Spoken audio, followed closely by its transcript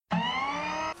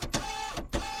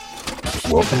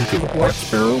Welcome to the Black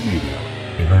Sparrow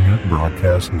Media Internet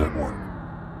Broadcast Network.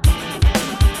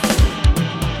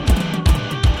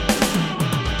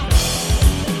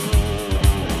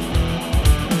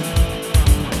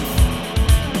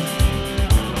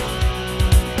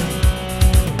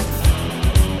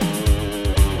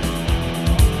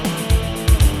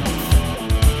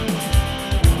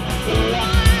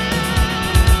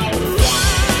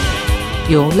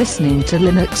 You're listening to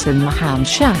Linux in the Ham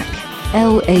Shack.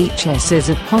 LHS is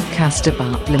a podcast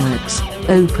about Linux,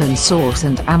 open source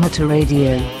and amateur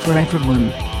radio for everyone.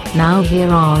 Now here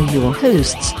are your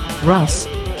hosts, Russ,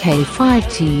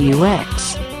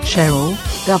 K5TUX, Cheryl,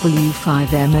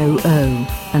 W5MOO,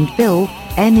 and Bill,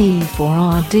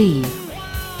 NE4RD.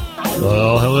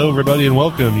 Well, hello everybody and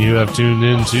welcome. You have tuned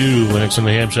in to Linux in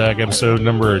the Ham Shack episode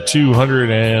number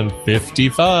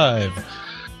 255.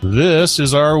 This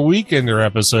is our Weekender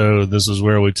episode. This is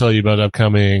where we tell you about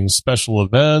upcoming special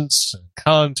events, and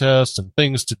contests, and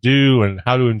things to do, and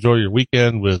how to enjoy your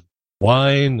weekend with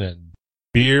wine and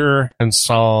beer and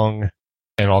song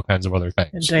and all kinds of other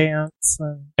things. And dance.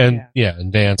 And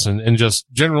dance and just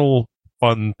general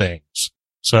fun things.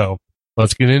 So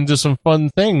let's get into some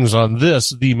fun things on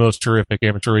this, the most terrific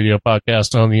amateur radio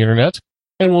podcast on the internet.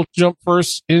 And we'll jump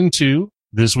first into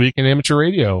This Week in Amateur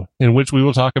Radio, in which we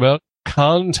will talk about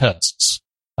contests.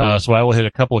 So I will hit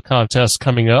a couple of contests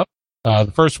coming up.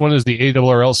 The first one is the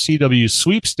ARRL CW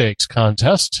Sweepstakes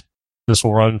contest. This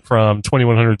will run from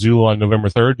 2100 Zulu on November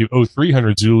 3rd to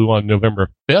 0300 Zulu on November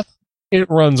 5th. It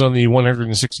runs on the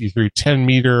 163 10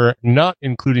 meter, not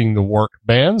including the work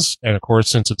bands. And of course,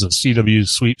 since it's a CW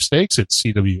Sweepstakes, it's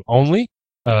CW only.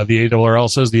 The ARRL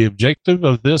says the objective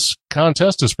of this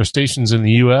contest is for stations in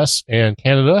the US and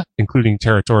Canada, including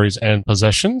territories and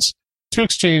possessions, to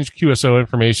exchange QSO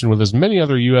information with as many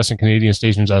other U.S. and Canadian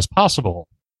stations as possible.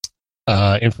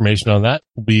 Information on that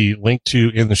will be linked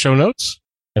to in the show notes.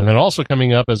 And then also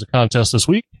coming up as a contest this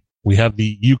week, we have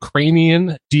the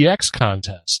Ukrainian DX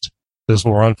contest. This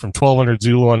will run from 1200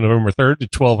 Zulu on November 3rd to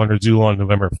 1200 Zulu on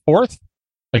November 4th.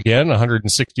 Again,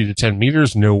 160 to 10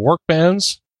 meters, no work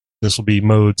bands. This will be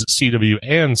modes CW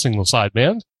and single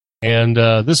sideband. And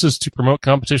this is to promote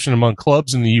competition among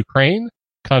clubs in the Ukraine,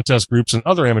 contest groups, and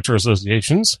other amateur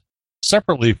associations,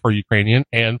 separately for Ukrainian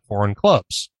and foreign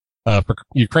clubs. For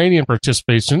Ukrainian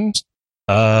participation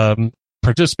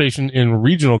in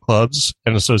regional clubs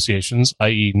and associations,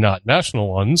 i.e. not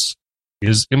national ones,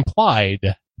 is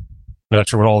implied. Not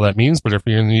sure what all that means, but if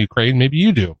you're in the Ukraine, maybe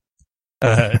you do.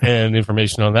 And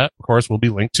information on that, of course, will be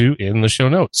linked to in the show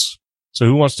notes. So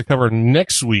who wants to cover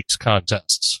next week's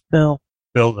contests?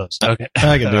 Bill does. Okay.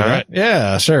 I can do that. Right.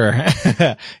 Yeah, sure.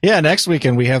 Yeah, next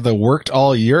weekend we have the Worked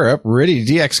All Europe RTTY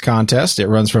DX contest. It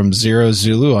runs from 0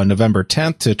 Zulu on November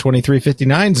 10th to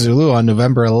 2359 Zulu on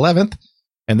November 11th.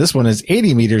 And this one is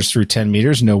 80 meters through 10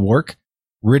 meters, no work.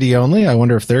 RTTY only. I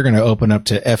wonder if they're going to open up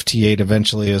to FT8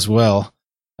 eventually as well.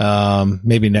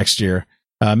 Maybe next year.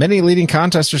 Many leading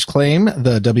contesters claim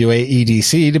the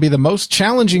WAEDC to be the most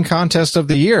challenging contest of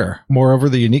the year. Moreover,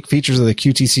 the unique features of the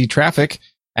QTC traffic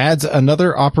adds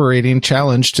another operating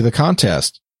challenge to the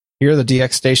contest. Here, the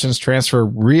DX stations transfer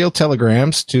real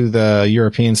telegrams to the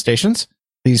European stations.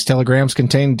 These telegrams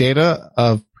contain data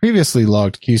of previously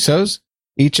logged QSOs.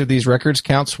 Each of these records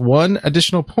counts one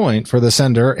additional point for the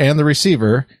sender and the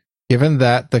receiver, given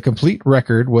that the complete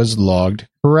record was logged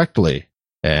correctly.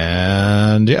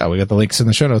 And yeah, we got the links in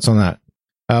the show notes on that.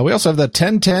 We also have the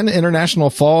 1010 International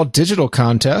Fall Digital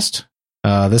Contest.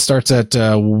 This starts at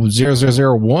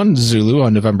 0001 Zulu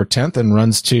on November 10th and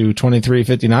runs to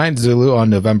 2359 Zulu on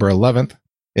November 11th.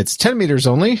 It's 10 meters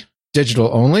only,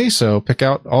 digital only, so pick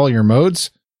out all your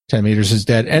modes. 10 meters is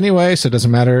dead anyway, so it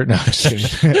doesn't matter. No,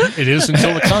 it is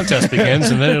until the contest begins,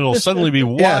 and then it'll suddenly be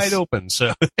wide open.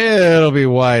 So it'll be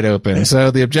wide open.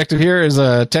 So the objective here is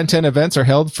 1010 events are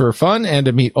held for fun and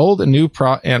to meet old and new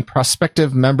and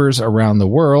prospective members around the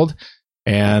world.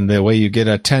 And the way you get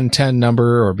a 1010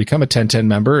 number or become a 1010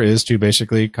 member is to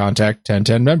basically contact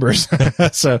 1010 members.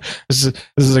 So this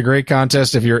is a great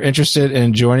contest if you're interested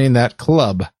in joining that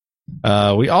club.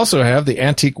 We also have the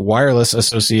Antique Wireless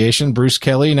Association Bruce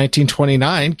Kelly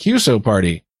 1929 QSO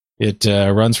Party. It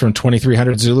runs from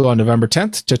 2300 Zulu on November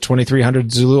 10th to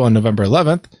 2300 Zulu on November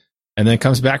 11th, and then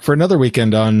comes back for another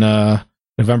weekend on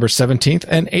November 17th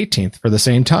and 18th for the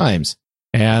same times.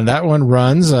 And that one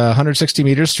runs 160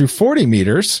 meters through 40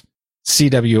 meters,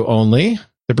 CW only.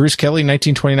 The Bruce Kelly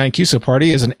 1929 QSO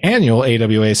Party is an annual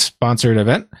AWA-sponsored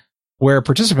event where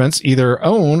participants either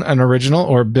own an original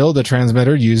or build a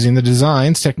transmitter using the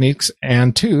designs, techniques,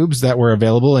 and tubes that were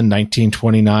available in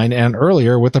 1929 and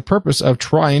earlier with the purpose of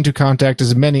trying to contact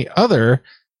as many other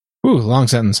long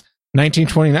sentence,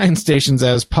 1929 stations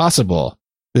as possible.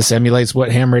 This emulates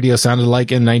what ham radio sounded like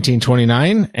in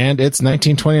 1929, and it's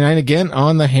 1929 again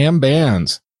on the ham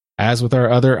bands. As with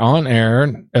our other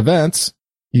on-air events,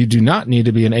 you do not need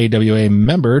to be an AWA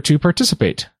member to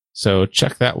participate. So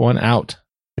check that one out.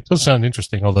 It does sound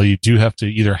interesting, although you do have to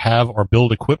either have or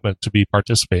build equipment to be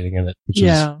participating in it, which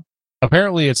is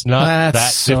apparently it's not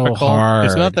That's that difficult. So hard.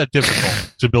 It's not that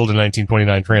difficult to build a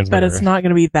 1929 transmitter. But it's not going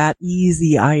to be that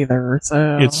easy either.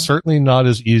 So it's certainly not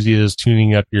as easy as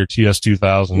tuning up your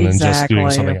TS2000 and just doing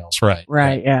something else. Right.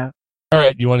 Right. Yeah. All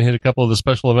right. You want to hit a couple of the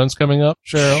special events coming up,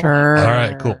 Cheryl? Sure. All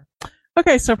right. Cool.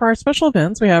 Okay. So for our special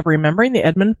events, we have Remembering the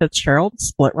Edmund Fitzgerald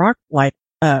Split Rock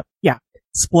Lighthouse.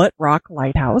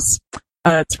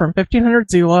 It's from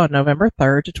 1500 Zulu on November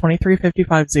 3rd to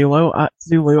 2355 Zulu on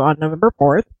November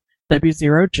 4th.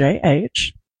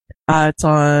 W0JH. It's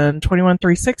on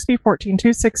 21360,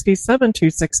 14260,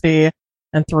 7260,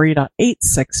 and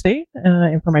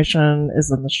 3.860. Information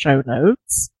is in the show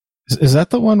notes. Is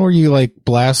that the one where you like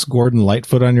blast Gordon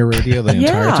Lightfoot on your radio the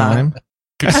entire time?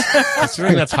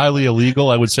 Considering that's highly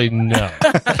illegal, I would say no.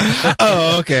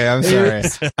 Oh, okay. I'm sorry.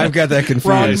 I've got that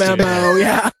confused. Wrong memo,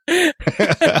 yeah.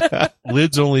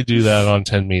 Lids only do that on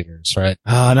 10 meters, right?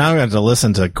 Oh, now I'm going to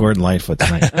listen to Gordon Lightfoot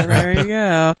tonight. There you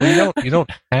go. Well, you don't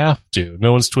have to.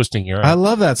 No one's twisting your arm. I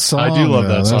love that song. I do love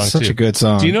that song, That's such a good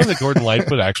song. Do you know that Gordon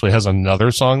Lightfoot actually has another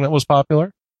song that was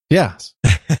popular? Yeah.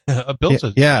 It's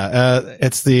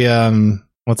the,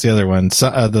 what's the other one?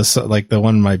 Like the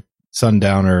one my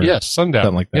Sundowner. Yes, Sundown.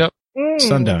 Something like that. Yep.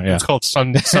 Sundown, yeah. It's called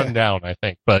Sundown, I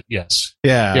think, but yes.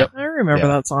 Yeah. Yep. I remember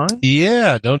that song.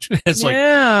 Yeah, don't you? It's like,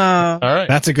 all right.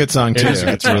 That's a good song too.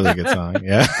 It's a really good song.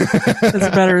 Yeah. It's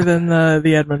better than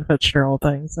the Edmund Fitzgerald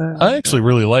thing. So. I actually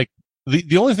really like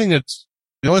the only thing I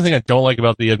don't like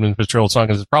about the Edmund Fitzgerald song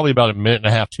is it's probably about a minute and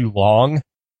a half too long.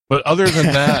 But other than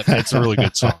that, it's a really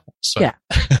good song. So. Yeah.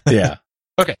 Yeah.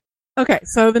 Okay,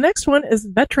 so the next one is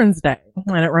Veterans Day,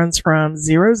 and it runs from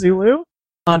 0 Zulu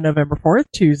on November 4th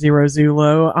to 0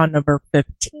 Zulu on November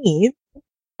 15th.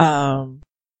 All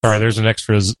right, there's an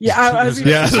extra. Yeah, I was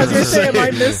going to say, am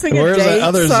I missing a Where's date the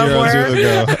other somewhere? 0 Zulu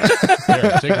go?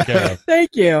 Here, take care of. Thank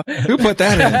you. Who put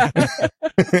that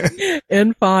in?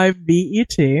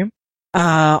 N5VET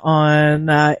on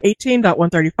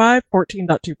 18.135,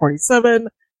 14.247,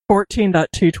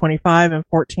 14.225, and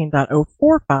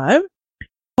 14.045.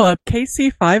 Club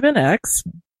KC5NX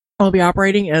will be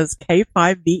operating as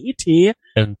K5VET.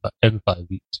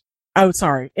 N5VET. Oh,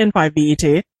 sorry,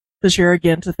 N5VET. This year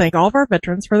again to thank all of our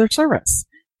veterans for their service.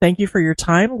 Thank you for your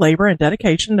time, labor, and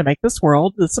dedication to make this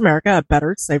world, this America, a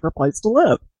better, safer place to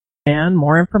live. And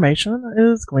more information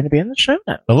is going to be in the show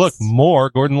notes. Now look, more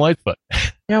Gordon Lightfoot.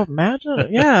 Yeah, imagine.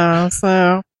 Yeah,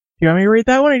 so do you want me to read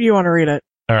that one or do you want to read it?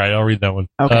 All right, I'll read that one.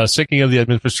 Okay. Speaking of the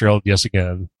Edmund Fitzgerald, yes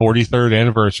again, 43rd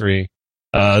anniversary.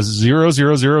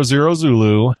 0000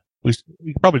 Zulu. We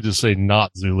could probably just say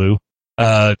not Zulu.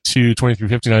 To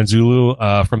 2359 Zulu,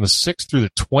 from the 6th through the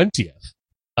 20th.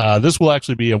 This will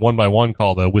actually be a 1x1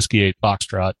 called a Whiskey 8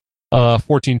 Foxtrot.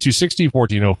 14260,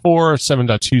 1404,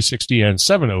 7.260, and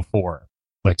 704.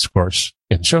 Links, of course,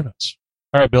 in the show notes.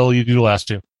 All right, Bill, you do the last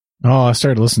two. Oh, I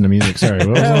started listening to music. Sorry. What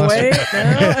was the last Wait,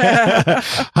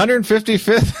 one?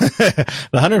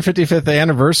 155th, the 155th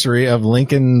anniversary of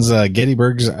Lincoln's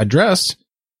Gettysburg's address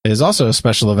is also a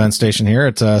special event station here.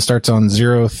 It starts on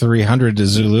 0300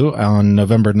 Zulu on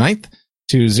November 9th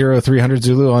to 0300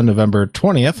 Zulu on November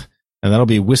 20th. And that'll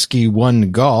be Whiskey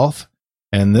 1 Golf.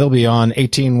 And they'll be on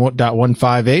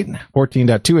 18.158,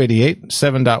 14.288,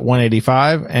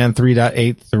 7.185, and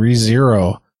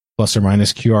 3.830. Plus or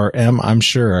minus QRM, I'm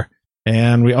sure.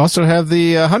 And we also have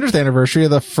the 100th anniversary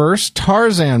of the first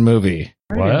Tarzan movie.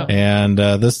 Wow. And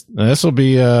this will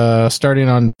be starting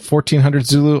on 1400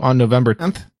 Zulu on November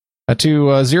 10th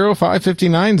to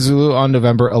 0559 Zulu on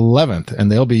November 11th. And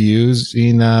they'll be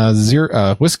using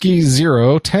Whiskey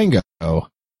 0 Tango.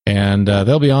 And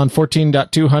they'll be on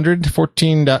 14.200,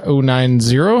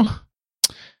 14.090.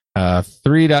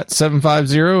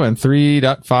 3.750 and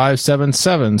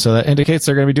 3.577. So that indicates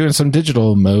they're going to be doing some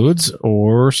digital modes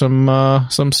or some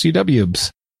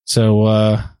CWs.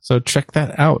 So check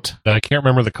that out. I can't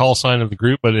remember the call sign of the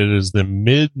group, but it is the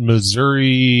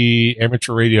Mid-Missouri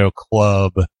Amateur Radio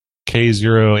Club,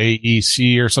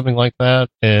 K0AEC or something like that.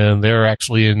 And they're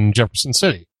actually in Jefferson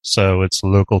City. So it's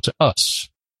local to us.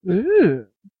 Ooh.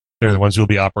 They're the ones who will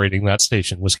be operating that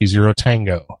station, Whiskey 0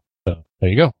 Tango. So there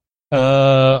you go.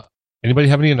 Anybody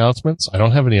have any announcements? I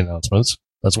don't have any announcements.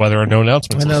 That's why there are no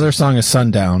announcements. Another song is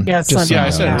Sundown. Yeah, Just Sundown. Yeah, I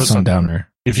said it was Sundowner.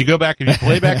 If you go back and you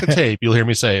play back the tape, you'll hear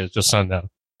me say it's just Sundown.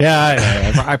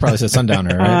 I probably said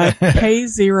Sundowner, right?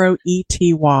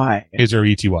 K0ETY.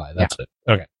 K0ETY. That's it.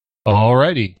 Okay.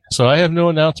 Alrighty. So I have no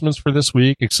announcements for this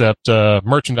week except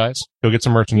merchandise. Go get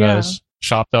some merchandise.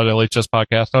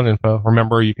 Shop.lhspodcast.info.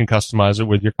 Remember, you can customize it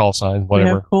with your call sign, We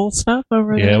whatever. have cool stuff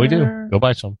over there. Yeah, we do. Go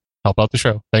buy some. Help out the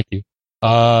show. Thank you.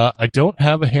 I don't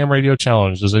have a ham radio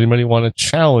challenge. Does anybody want to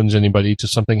challenge anybody to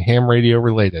something ham radio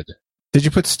related? Did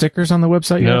you put stickers on the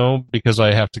website yet? No, because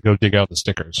I have to go dig out the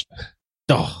stickers.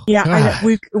 Oh, Yeah,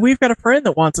 God. we've got a friend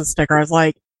that wants a sticker. I was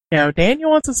like, Daniel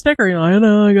wants a sticker. I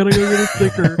know, I gotta go get a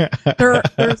sticker.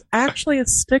 There's actually a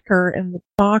sticker in the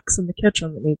box in the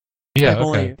kitchen that needs. Yeah, I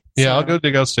believe. Yeah, So- I'll go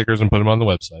dig out stickers and put them on the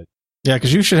website. Yeah,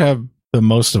 because you should have the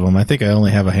most of them. I think I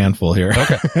only have a handful here.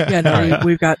 Okay. Yeah, no, All right.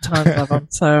 we've got tons of them.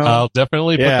 So I'll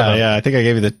definitely put them. yeah. I think I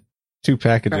gave you the 2 right,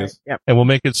 packages. yep. And we'll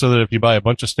make it so that if you buy a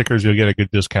bunch of stickers, you'll get a good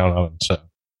discount on them. So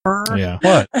Yeah.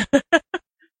 what?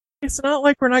 It's not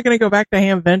like we're not going to go back to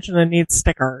Hamvention and need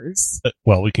stickers.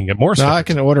 Well, we can get more No, stickers. I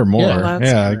can order more. Yeah,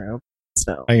 That's true.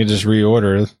 Still. I can just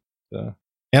reorder. So.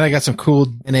 And I got some cool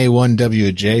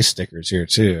NA1WJ stickers here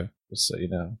too, just so you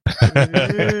know.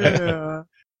 Yeah.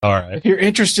 All right. If you're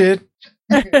interested.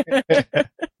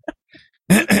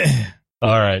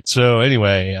 All right. So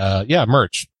anyway,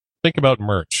 merch. Think about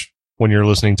merch when you're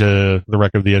listening to the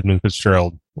wreck of the Edmund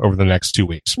Fitzgerald over the next 2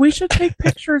 weeks. We should take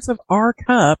pictures of our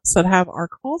cups that have our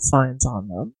call signs on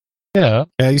them. Yeah.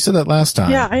 Yeah, you said that last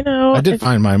time. Yeah, I know. I did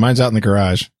find mine. Mine's out in the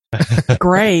garage. It's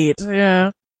great.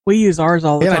 Yeah. We use ours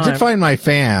all the Yeah, time. I did find my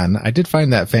fan. I did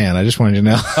find that fan. I just wanted you to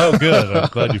know. Oh, good. I'm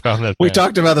glad you found that. We fan.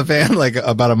 talked about the fan like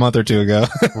about a month or two ago.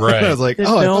 Right. I was like, Did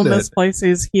I Bill found it. misplace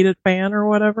his heated fan or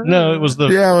whatever? No, it was the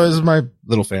Yeah, it was my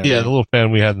little fan. the little fan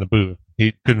we had in the booth.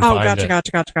 He couldn't Oh, find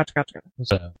gotcha. it.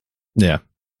 So, Yeah.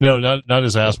 no, not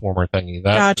his ass warmer thingy.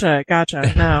 That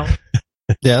Gotcha. No.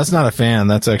 Yeah, that's not a fan.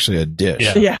 That's actually a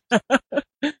dish. Yeah. Yeah.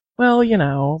 Well,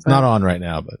 It's not on right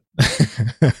now, but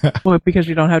what, because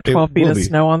you don't have 12 It feet will of be.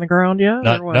 snow on the ground yet?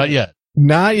 not or what? not yet.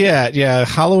 not yet. Yeah,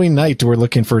 Halloween night we're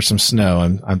looking for some snow.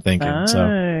 I'm thinking. So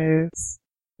Nice.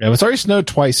 yeah, it's already snowed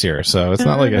twice here, so it's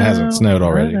not like it hasn't snowed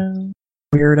already.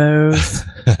 Weirdos.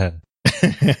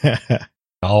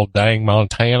 Oh, dang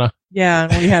Montana. Yeah,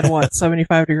 and we had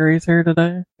 75 degrees here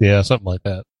today? Yeah, something like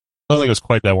that. I don't think it was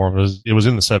quite that warm. It was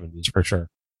in the 70s for sure.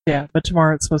 Yeah, but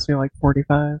tomorrow it's supposed to be like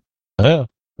 45. Yeah.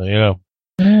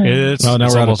 It's Oh, now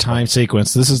it's we're out of almost time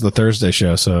sequence. This is the Thursday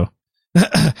show, so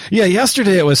yeah.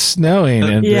 Yesterday it was snowing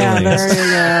and Yeah, there you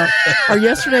go. Or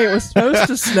yesterday it was supposed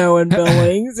to snow in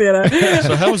Billings,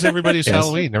 So how was everybody's Yes.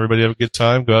 Halloween? Everybody have a good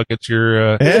time? Go out, get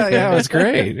your... yeah, it was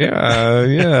great.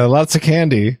 Yeah, lots of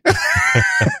candy.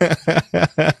 All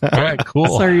right, cool.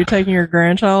 So are you taking your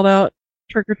grandchild out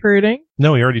trick-or-treating?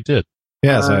 No, he already did.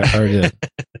 Yes, I already did.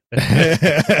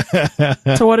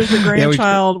 So what did your Yeah, we-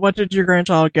 what did your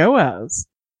grandchild go as?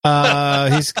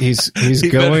 He's He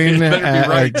going better be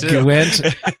right, too. went.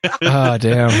 Oh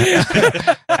damn!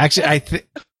 Actually,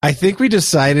 I think we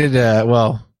decided.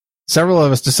 Well, several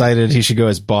of us decided he should go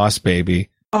as Boss Baby.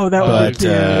 Oh, that would be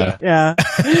But, cute. Yeah.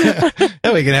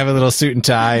 Yeah, we can have a little suit and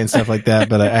tie and stuff like that.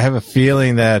 But I have a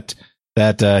feeling that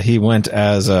he went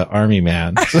as Army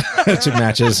Man to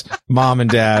match his mom and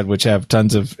dad, which have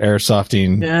tons of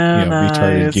airsofting, Yeah,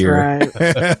 retarded nice, gear. right.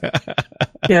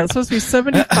 Yeah, it's supposed to be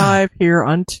 75 here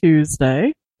on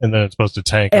Tuesday. And then it's supposed to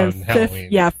tank And on Halloween.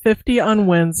 50 on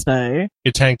Wednesday.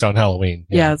 It tanked on Halloween.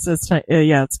 Yeah, it's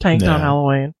tanked Yeah. on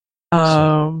Halloween.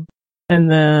 And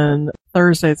then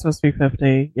Thursday it's supposed to be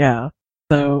 50. Yeah.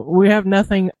 So we have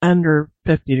nothing under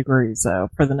 50 degrees though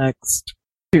for the next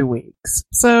 2 weeks.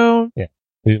 So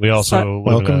We also live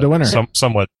Welcome in a to winter.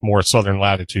 somewhat more southern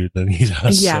latitude than he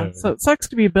does. yeah, so it sucks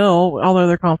to be Bill, although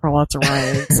they're calling for lots of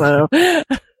rain. So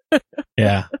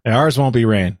Yeah, ours won't be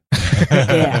rain.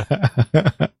 Yeah.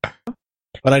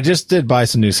 But I just did buy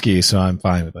some new skis, so I'm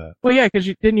fine with that. well, yeah, because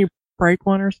didn't you break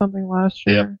one or something last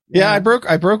year? Yeah, I broke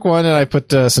one and I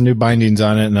put some new bindings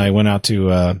on it, and I went out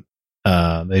to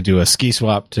they do a ski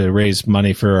swap to raise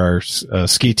money for our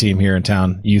ski team here in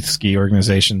town, youth ski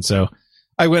organization. So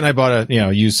I went and I bought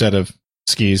a used set of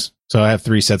skis. So I have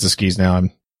 3 sets of skis now.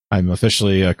 I'm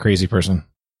officially a crazy person.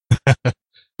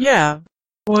 Yeah.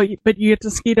 Well, but you get to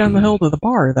ski down the hill to the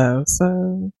bar though.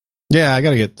 So Yeah, I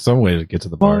got to get some way to get to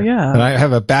the bar. well, yeah. And I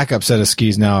have a backup set of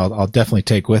skis now. I'll definitely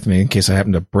take with me in case I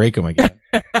happen to break them again.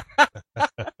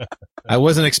 I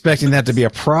wasn't expecting that to be a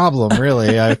problem,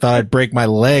 really. I thought I'd break my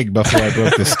leg before I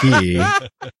broke the ski.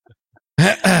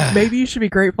 Maybe you should be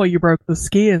grateful you broke the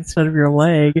ski instead of your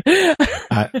leg.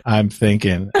 I'm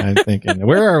thinking.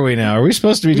 Where are we now? Are we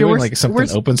supposed to be doing like something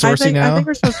open sourcey now? I think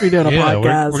we're supposed to be doing a Yeah,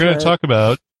 podcast. we're going to but- talk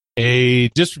about a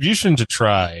distribution to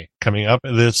try coming up.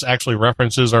 This actually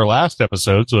references our last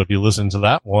episode, so if you listen to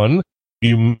that one,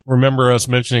 you remember us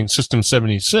mentioning System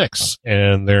 76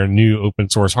 and their new open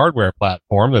source hardware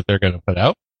platform that they're going to put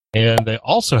out. And they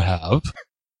also have,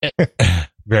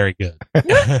 very good.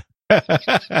 Yeah,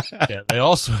 they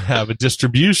also have a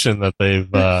distribution that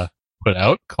they've put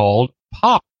out called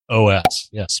Pop OS.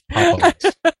 Yes, Pop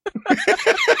OS.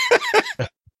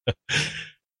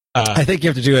 I think you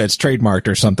have to do it. It's trademarked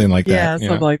or something like Yeah, that.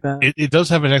 something like that. It does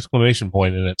have an exclamation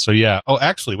point in it. So yeah. Oh,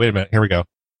 actually, wait a minute. Here we go.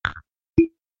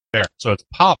 There. So it's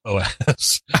Pop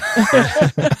OS.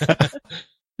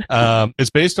 It's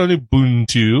based on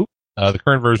Ubuntu. The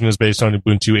current version is based on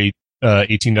Ubuntu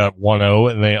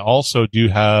 18.10, and they also do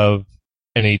have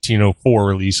an 18.04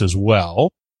 release as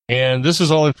well. And this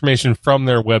is all information from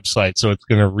their website, so it's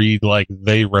going to read like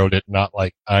they wrote it, not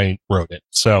like I wrote it.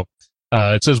 So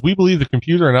it says, we believe the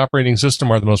computer and operating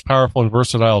system are the most powerful and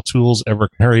versatile tools ever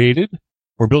created.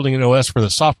 We're building an OS for the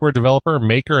software developer,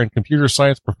 maker, and computer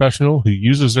science professional who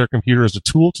uses their computer as a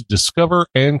tool to discover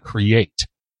and create.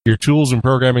 Your tools and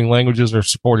programming languages are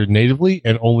supported natively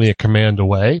and only a command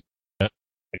away.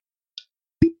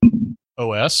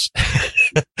 OS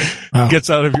gets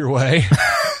out of your way,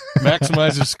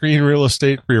 maximizes screen real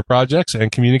estate for your projects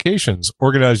and communications.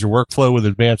 Organize your workflow with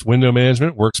advanced window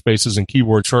management, workspaces, and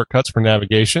keyboard shortcuts for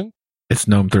navigation. It's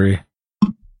GNOME 3.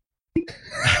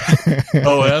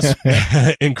 OS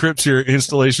encrypts your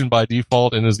installation by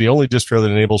default and is the only distro that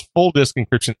enables full disk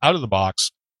encryption out of the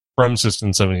box from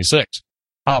System 76.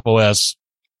 Pop OS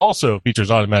also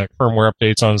features automatic firmware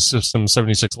updates on System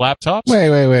 76 laptops. Wait.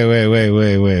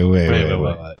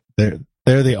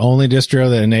 They're the only distro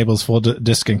that enables full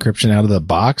disk encryption out of the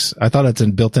box. I thought it's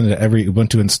built into every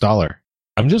Ubuntu installer.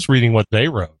 I'm just reading what they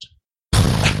wrote.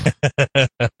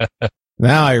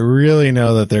 Now I really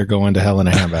know that they're going to hell in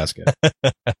a handbasket.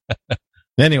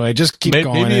 Anyway, just keep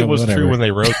going. Maybe it was whatever. true when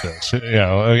they wrote this.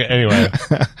 Okay, anyway,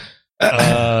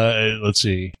 let's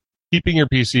see. Keeping your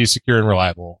PC secure and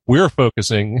reliable. We're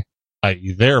focusing,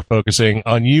 i.e. they're focusing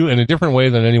on you in a different way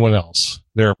than anyone else.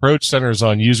 Their approach centers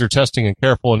on user testing and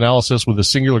careful analysis with a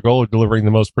singular goal of delivering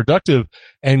the most productive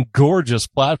and gorgeous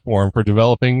platform for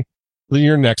developing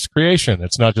your next creation.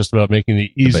 It's not just about making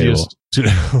the easiest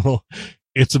tool.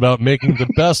 It's about making the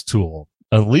best tool.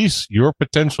 Unleash your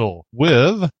potential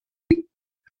with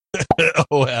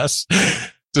OS.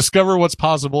 Discover what's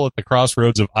possible at the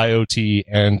crossroads of IoT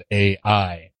and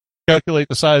AI. Calculate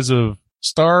the size of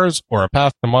stars or a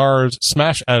path to Mars,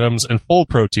 smash atoms and fold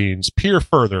proteins, peer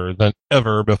further than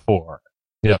ever before.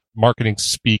 Yep, marketing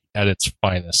speak at its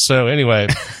finest. So anyway.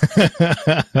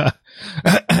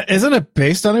 Isn't it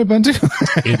based on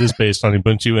Ubuntu? It is based on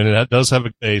Ubuntu, and it does have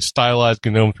a stylized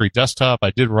GNOME 3 desktop. I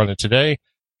did run it today.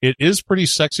 It is pretty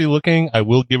sexy looking. I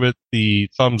will give it the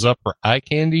thumbs up for eye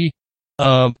candy,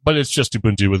 but it's just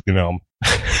Ubuntu with GNOME.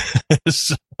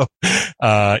 So,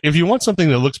 if you want something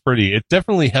that looks pretty, it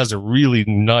definitely has a really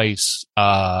nice,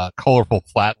 colorful,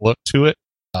 flat look to it.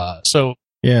 So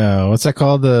yeah, what's that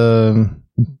called? The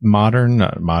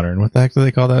not modern. What the heck do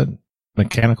they call that?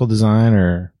 Mechanical design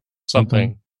or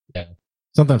something? Yeah.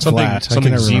 Something flat.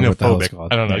 Something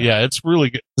xenophobic. I don't know. Yeah, it's really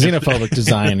good. Xenophobic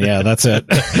design. Yeah, that's it.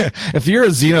 If you're a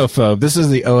xenophobe, this is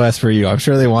the OS for you. I'm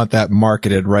sure they want that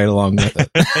marketed right along with it.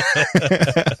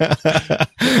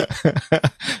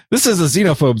 This is a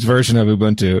xenophobe's version of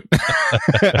Ubuntu.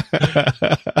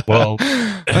 Well,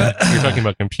 you're talking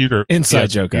about computer inside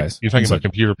joke, guys. You're talking about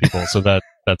computer people, so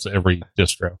that's every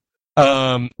distro.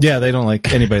 Yeah, they don't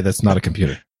like anybody that's not a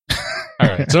computer. All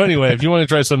right. So anyway, if you want to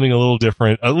try something a little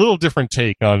different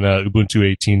take on Ubuntu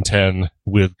 18.10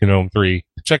 with GNOME 3,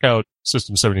 check out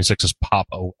System 76's Pop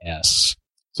OS.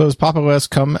 So does Pop OS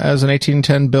come as an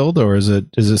 18.10 build, or is it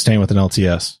staying with an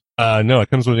LTS? No, it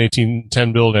comes with an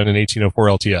 18.10 build and an 18.04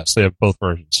 LTS. They have both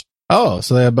versions. Oh,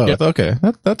 so they have both. Yep. Okay,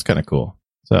 that's kind of cool.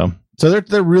 So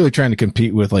they're really trying to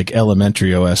compete with like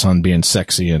elementary OS on being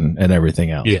sexy and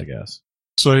everything else. Yeah. I guess.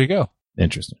 So there you go.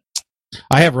 Interesting.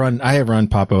 I have run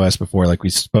Pop OS before, like we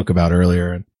spoke about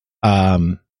earlier.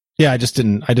 And, yeah, I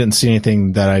didn't see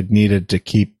anything that I needed to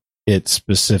keep it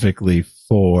specifically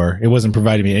for. It wasn't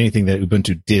providing me anything that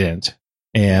Ubuntu didn't.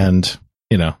 And,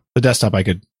 the desktop I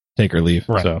could take or leave.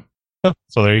 Right.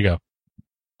 So there you go.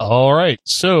 All right.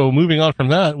 So moving on from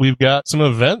that, we've got some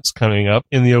events coming up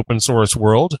in the open source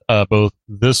world, both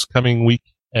this coming week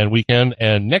and weekend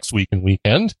and next week and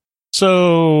weekend. So,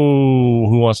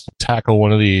 who wants to tackle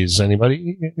one of these?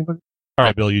 Anybody? All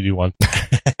right, Bill, you do one.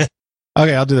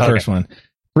 Okay, I'll do the first one.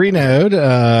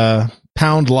 Freenode,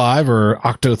 Pound Live or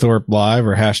Octothorpe Live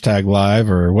or hashtag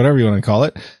Live or whatever you want to call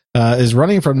it, is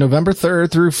running from November 3rd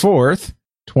through 4th.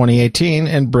 2018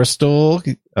 in Bristol,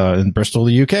 the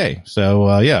UK.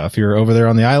 So, yeah, if you're over there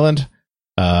on the island,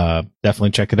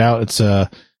 definitely check it out. It's a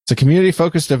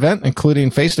community-focused event,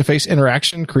 including face-to-face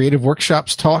interaction, creative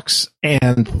workshops, talks,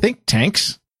 and think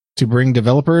tanks to bring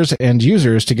developers and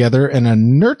users together in a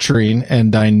nurturing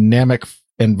and dynamic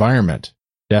environment.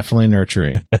 Definitely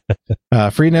nurturing.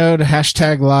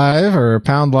 Freenode #live or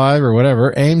 #live or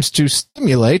whatever aims to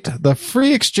stimulate the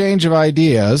free exchange of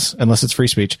ideas, unless it's free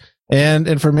speech, and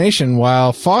information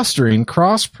while fostering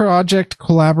cross-project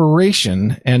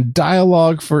collaboration and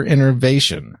dialogue for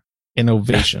innovation.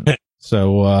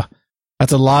 So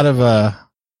that's a lot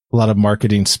of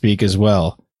marketing speak as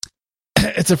well.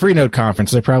 It's a Freenode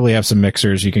conference. They probably have some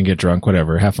mixers. You can get drunk,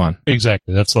 whatever. Have fun.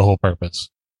 Exactly. That's the whole purpose.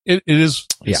 It is.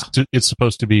 Yeah. It's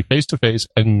supposed to be face to face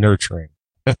and nurturing.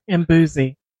 And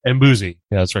boozy. And boozy.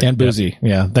 Yeah, that's right. And boozy.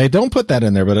 Yeah. They don't put that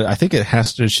in there, but I think it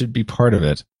should be part of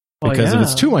it. Because if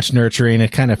it's too much nurturing,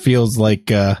 it kind of feels like,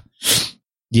 too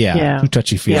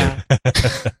touchy-feely.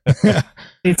 Yeah.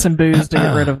 Need some booze to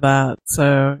get rid of that.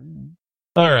 So,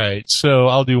 all right. So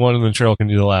I'll do one and then Cheryl can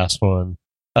do the last one.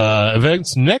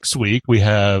 Events next week, we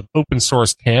have Open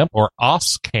Source Camp or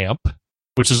OS Camp,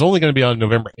 which is only going to be on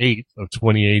November 8th of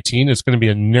 2018. It's going to be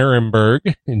in Nuremberg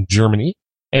in Germany.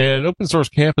 And Open Source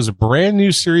Camp is a brand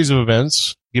new series of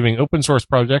events giving open source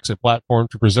projects a platform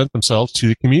to present themselves to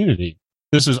the community.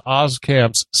 This is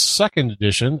OzCamp's second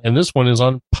edition, and this one is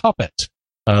on Puppet.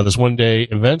 This one-day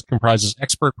event comprises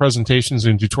expert presentations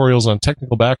and tutorials on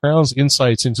technical backgrounds,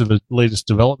 insights into the latest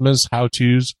developments,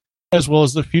 how-tos, as well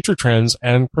as the future trends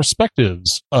and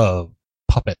perspectives of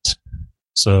Puppet.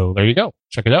 So there you go.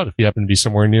 Check it out if you happen to be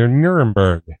somewhere near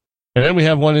Nuremberg. And then we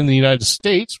have one in the United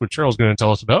States, which Cheryl's going to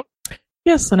tell us about.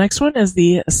 Yes, the next one is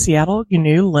the Seattle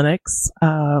GNU Linux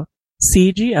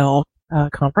CGL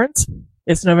conference.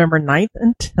 It's November 9th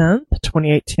and 10th,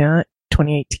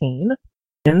 2018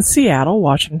 in Seattle,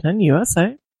 Washington,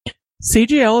 USA.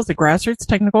 CGL is a grassroots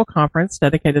technical conference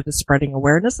dedicated to spreading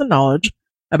awareness and knowledge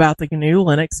about the GNU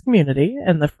Linux community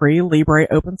and the free Libre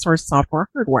open source software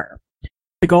hardware.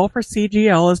 The goal for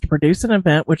CGL is to produce an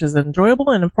event which is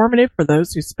enjoyable and informative for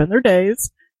those who spend their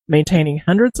days maintaining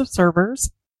hundreds of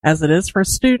servers, as it is for a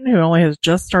student who only has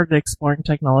just started exploring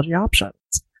technology options.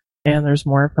 And there's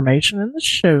more information in the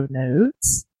show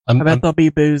notes. I bet there'll be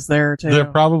booze there too. There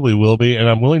probably will be, and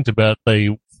I'm willing to bet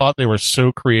they thought they were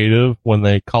so creative when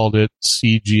they called it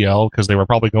CGL because they were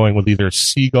probably going with either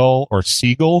Seagull or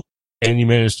Seagull, and you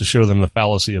managed to show them the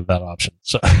fallacy of that option.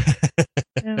 So,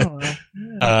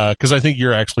 because I think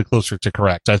you're actually closer to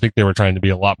correct. I think they were trying to be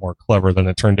a lot more clever than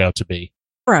it turned out to be.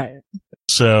 Right.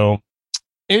 So,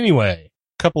 anyway,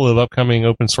 a couple of upcoming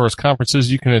open source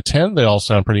conferences you can attend. They all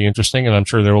sound pretty interesting, and I'm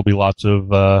sure there will be lots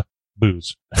of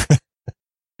booze.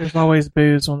 There's always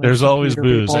booze. There's always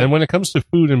booze. People. And when it comes to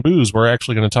food and booze, we're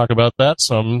actually going to talk about that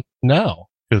some now,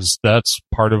 because that's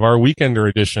part of our Weekender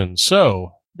edition.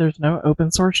 So, there's no open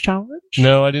source challenge?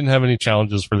 No, I didn't have any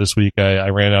challenges for this week. I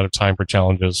ran out of time for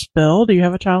challenges. Bill, do you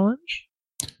have a challenge?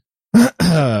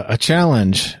 A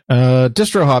challenge.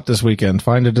 Distro hop this weekend.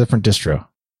 Find a different distro.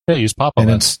 Yeah, use Pop and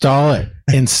install it.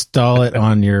 Install it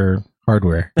on your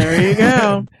hardware. There you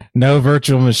go. No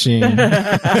virtual machine.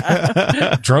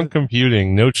 Drunk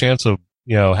computing. No chance of,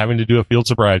 having to do a field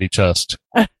sobriety test.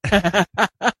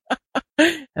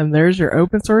 And there's your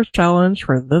open source challenge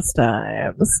for this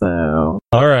time. So,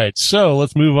 all right. So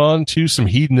let's move on to some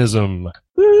hedonism.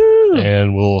 Woo!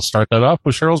 And we'll start that off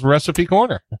with Cheryl's recipe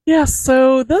corner. Yes.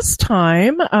 So this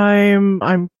time I'm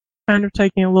kind of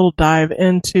taking a little dive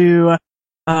into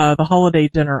the holiday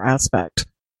dinner aspect.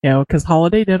 Because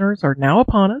holiday dinners are now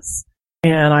upon us,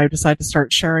 and I've decided to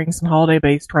start sharing some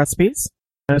holiday-based recipes.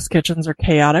 Most kitchens are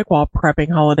chaotic while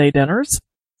prepping holiday dinners,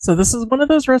 so this is one of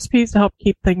those recipes to help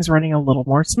keep things running a little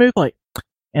more smoothly.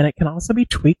 And it can also be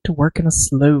tweaked to work in a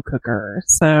slow cooker.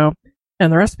 So,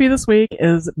 and the recipe this week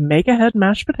is make-ahead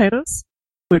mashed potatoes,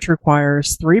 which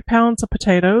requires 3 pounds of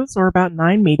potatoes, or about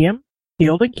 9 medium,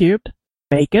 peeled and cubed,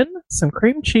 bacon, some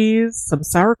cream cheese, some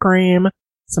sour cream,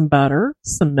 some butter,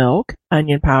 some milk,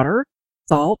 onion powder,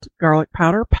 salt, garlic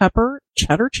powder, pepper,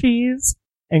 cheddar cheese,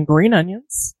 and green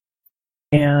onions.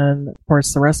 And of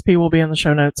course, the recipe will be in the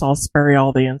show notes. I'll spare you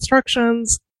all the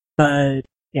instructions, but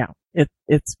yeah, it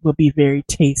will be very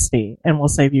tasty and will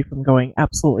save you from going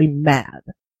absolutely mad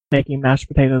making mashed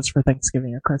potatoes for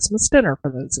Thanksgiving or Christmas dinner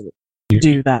for those who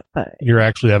do that thing. You're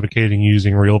actually advocating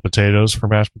using real potatoes for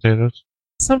mashed potatoes?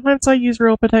 Sometimes I use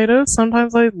real potatoes.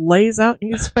 Sometimes I lays out and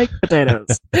use fake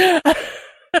potatoes.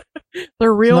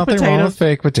 They're real potatoes. Nothing wrong with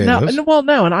fake potatoes.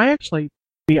 No, and I actually, to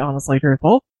be honestly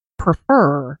truthful,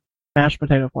 prefer mashed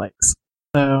potato flakes.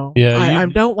 So Yeah, I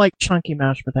don't like chunky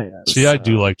mashed potatoes. See, I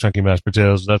do like chunky mashed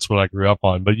potatoes. That's what I grew up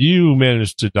on. But you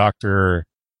managed to doctor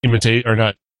instant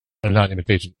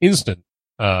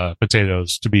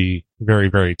potatoes to be very,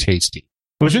 very tasty.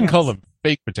 We shouldn't call them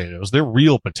fake potatoes. They're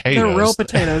real potatoes. They're real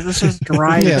potatoes. It's just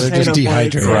dried Yeah, potato they're just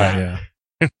flakes. dehydrated. Right. Yeah.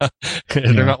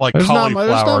 They're not like There's not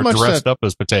cauliflower much dressed that- up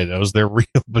as potatoes. They're real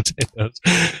potatoes.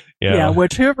 Yeah,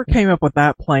 which whoever came up with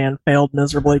that plan failed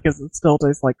miserably because it still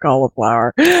tastes like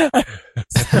cauliflower. No,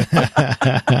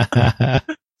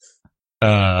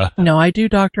 I do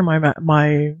doctor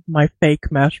my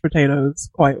fake mashed potatoes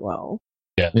quite well.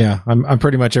 Yeah, I'm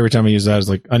pretty much every time I use that is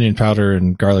like onion powder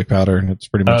and garlic powder, and it's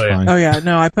pretty much Oh, yeah. fine. Oh yeah,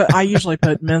 no, I usually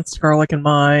put minced garlic in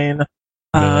mine,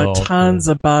 Milk, tons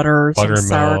of butter, some butter,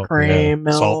 sour milk, cream,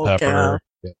 milk, salt, pepper.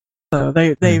 yeah. So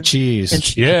they And cheese.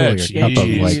 and Yeah, Put, like, a cup of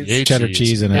cheese. like Yeah, cheddar cheese.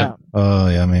 cheese in it. Yeah. Oh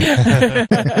yeah, man.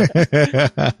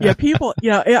 yeah, people,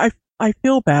 I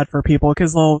feel bad for people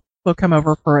because they'll come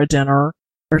over for a dinner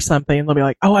or something and they'll be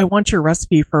like, oh, I want your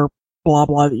recipe for blah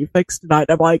blah that you fixed tonight.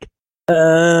 I'm like,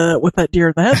 with that deer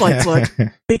in the headlights look,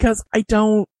 because I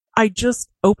just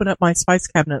open up my spice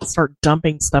cabinet and start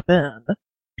dumping stuff in.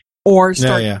 Or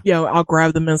start, I'll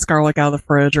grab the minced garlic out of the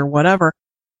fridge or whatever.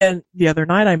 And the other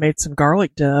night I made some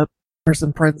garlic dip for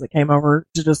some friends that came over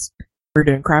we're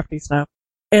doing crafty stuff.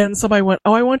 And somebody went,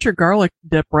 oh, I want your garlic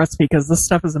dip recipe because this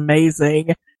stuff is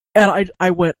amazing. And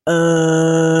I went,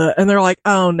 and they're like,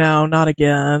 oh no, not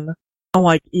again. I'm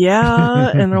like, yeah.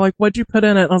 And they're like, what'd you put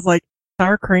in it? And I was like,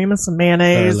 sour cream and some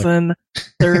mayonnaise, and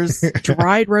there's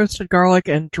dried roasted garlic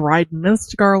and dried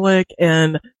minced garlic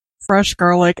and fresh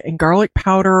garlic and garlic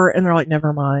powder. And they're like,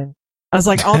 never mind. I was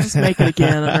like, I'll just make it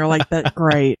again. And they're like, that's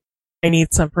great. I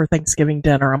need some for Thanksgiving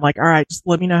dinner. I'm like, all right, just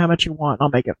let me know how much you want. I'll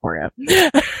make it for you.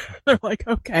 They're like,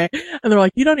 okay. And they're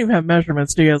like, you don't even have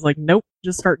measurements, do you? I was like, nope,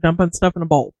 just start dumping stuff in a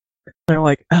bowl. They're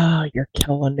like, oh, you're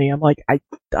killing me. I'm like,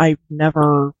 I've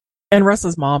never, and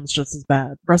Russ's mom's just as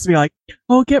bad. Russ would be like,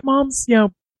 oh, get mom's,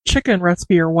 chicken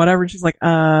recipe or whatever. And she's like,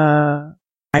 I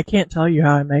can't tell you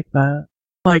how I make that.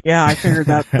 Like, yeah, I figured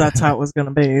that's how it was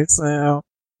going to be. So.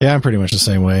 Yeah, I'm pretty much the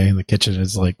same way. The kitchen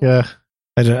is like, I'll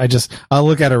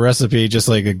look at a recipe, just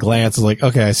like a glance, like,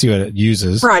 okay, I see what it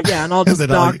uses. Right, yeah, and I'll just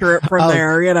doctor it from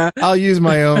there, I'll use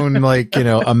my own,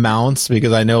 amounts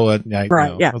because I know what,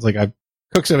 right, yeah. I was like, I've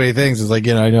cooked so many things. It's like,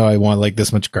 I know I want like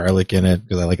this much garlic in it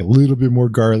because I like a little bit more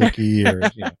garlicky or,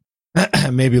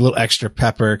 maybe a little extra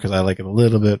pepper because I like it a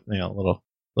little bit, a little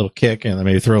kick, and then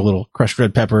maybe throw a little crushed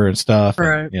red pepper and stuff.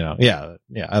 Right. And,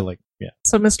 I like,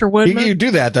 So, Mr. Woodman. You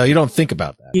do that though. You don't think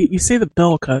about that. You see the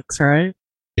Bill cooks, right?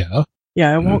 Yeah.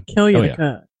 Yeah, it won't kill you to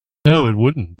cook. No, it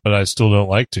wouldn't, but I still don't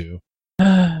like to.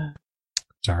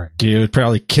 Sorry. Dude, it would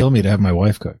probably kill me to have my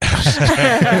wife cook. There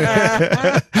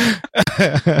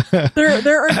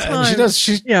are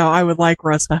times, I would like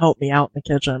Russ to help me out in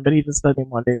the kitchen, but he just doesn't even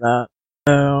want to do that.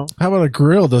 So, how about a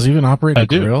grill? Does he even operate a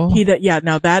grill?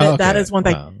 That is one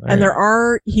thing. Wow,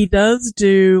 and he does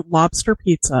do lobster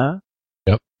pizza.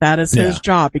 Yep. That is his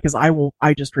job because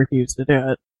I just refuse to do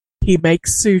it. He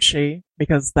makes sushi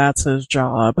because that's his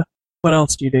job. What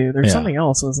else do you do? There's something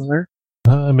else, isn't there?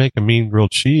 I make a mean grilled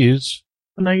cheese.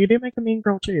 No, you do make a mean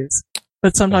grilled cheese.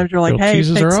 But sometimes you're like, grilled hey,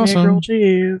 cheeses fix are me awesome. a grilled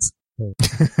cheese.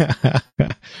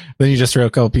 Then you just throw a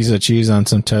couple pieces of cheese on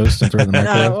some toast and throw it in the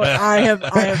microwave. No,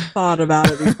 I have thought about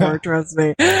it before, trust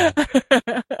me.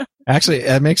 Actually,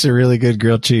 that makes a really good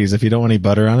grilled cheese. If you don't want any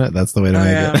butter on it, that's the way to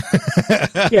make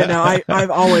it. Yeah, no,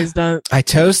 I've always done. I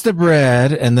toast the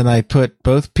bread, and then I put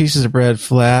both pieces of bread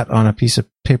flat on a piece of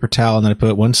paper towel, and then I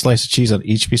put one slice of cheese on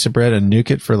each piece of bread and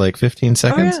nuke it for like 15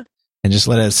 seconds. yeah. And just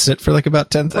let it sit for like about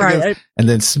 10 seconds, Right. and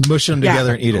then smush them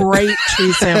together and eat it. Great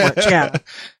cheese sandwich, yeah.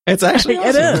 It's actually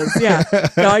It awesome. is, yeah.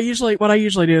 No, what I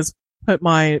usually do is put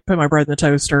my bread in the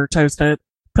toaster, toast it,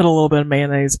 put a little bit of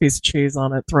mayonnaise, piece of cheese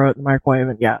on it, throw it in the microwave,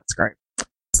 and yeah, it's great.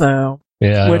 So,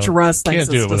 which Russ thinks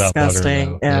is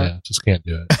disgusting. Yeah, just can't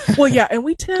do it. Well, yeah, and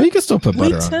we Well, you can still put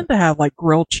butter on tend to have like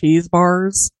grilled cheese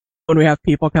bars when we have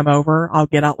people come over. I'll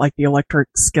get out like the electric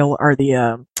skillet or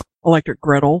the electric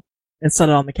griddle and set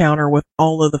it on the counter with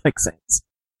all of the fixings.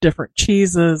 Different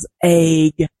cheeses,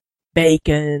 egg,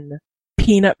 bacon,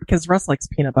 peanut, because Russ likes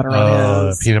peanut butter on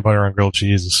his. Peanut butter on grilled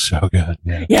cheese is so good.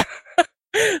 Yeah.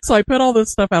 So I put all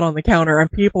this stuff out on the counter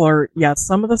and people are,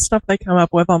 some of the stuff they come up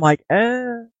with, I'm like,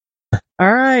 all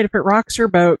right, if it rocks your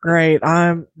boat, great.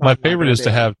 My favorite is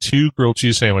to have 2 grilled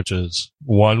cheese sandwiches,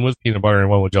 one with peanut butter and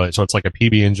one with jelly. So it's like a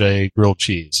PB&J grilled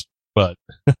cheese, but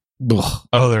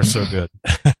they're so good.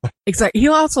 Exactly. He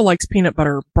also likes peanut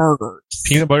butter burgers.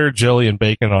 Peanut butter, jelly, and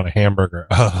bacon on a hamburger.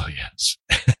 Oh, yes.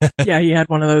 Yeah, he had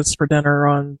one of those for dinner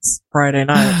on Friday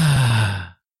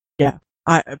night. Yeah.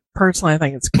 I personally, I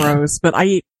think it's gross, but I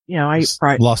eat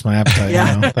fried. Lost my appetite.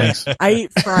 Yeah. Now. Thanks. I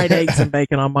eat fried eggs and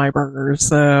bacon on my burgers,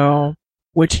 so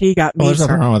which he got me. Well, there's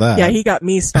nothing wrong with that. Yeah, he got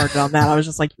me started on that. I was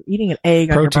just like, you're eating an egg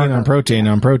Protein on your on burger. protein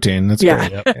on protein. That's Yeah.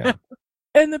 great. Yep. Yeah.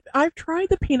 And I've tried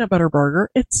the peanut butter burger.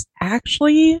 It's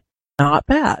actually not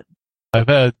bad.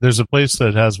 There's a place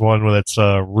that has one with it's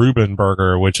a Reuben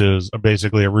burger, which is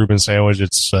basically a Reuben sandwich.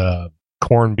 It's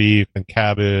corned beef and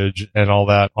cabbage and all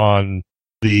that on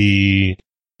the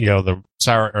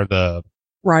sour or the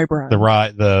Rye bread.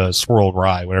 the swirled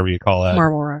rye, whatever you call that.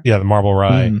 Marble rye. Yeah, the marble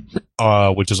rye,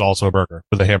 Mm. which is also a burger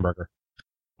with a hamburger.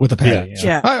 With a patty.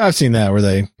 Yeah. I've seen that where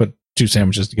they put two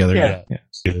sandwiches together. Yeah.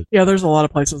 It's good. Yeah, there's a lot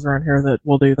of places around here that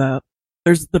will do that.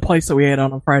 There's the place that we ate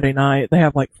on Friday night. They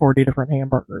have like 40 different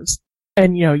hamburgers.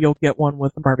 And, you'll get one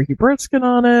with the barbecue brisket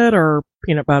on it or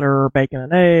peanut butter or bacon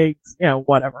and eggs,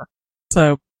 whatever.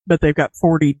 So, but they've got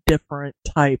 40 different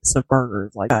types of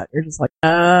burgers like that. You're just like,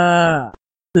 the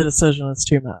decision is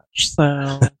too much.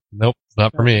 So, Nope,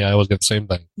 not for me. I always get the same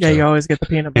thing. yeah, So, you always get the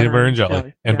peanut butter. peanut butter and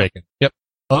jelly and Yeah. bacon. Yep.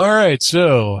 All right,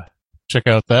 so check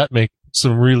out that. Make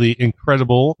some really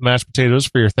incredible mashed potatoes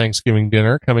for your Thanksgiving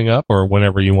dinner coming up, or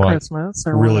whenever you want. Christmas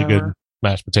or Really whatever. good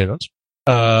mashed potatoes.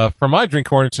 For my drink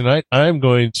corner tonight, I'm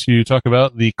going to talk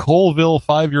about the Colville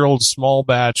 5-year-old small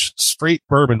batch straight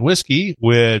bourbon whiskey,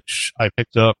 which I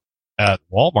picked up at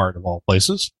Walmart of all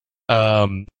places.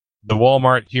 The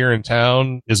Walmart here in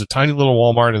town is a tiny little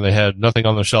Walmart, and they had nothing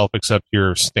on the shelf except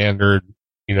your standard,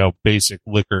 basic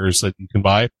liquors that you can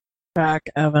buy. Jack,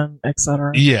 Evan,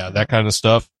 etc. Yeah, that kind of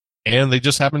stuff. And they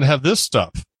just happen to have this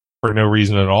stuff for no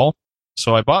reason at all.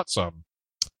 So I bought some.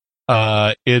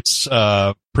 It's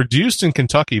produced in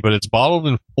Kentucky, but it's bottled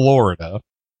in Florida.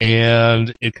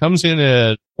 And it comes in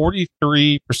at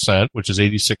 43%, which is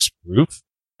 86 proof.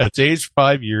 It's aged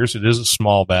 5 years. It is a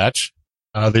small batch.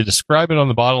 They describe it on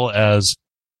the bottle as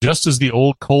just as the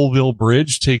old Colville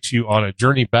Bridge takes you on a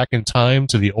journey back in time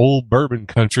to the old bourbon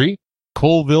country,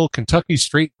 Colville Kentucky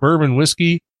Straight Bourbon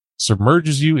Whiskey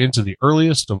submerges you into the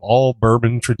earliest of all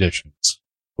bourbon traditions,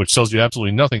 which tells you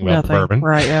absolutely nothing about the bourbon.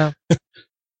 Right, yeah.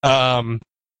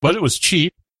 But it was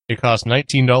cheap. It cost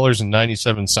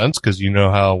 $19.97 because you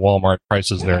know how Walmart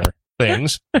prices their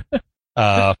things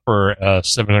for a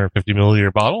 750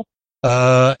 milliliter bottle.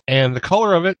 And the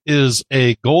color of it is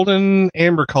a golden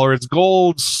amber color. It's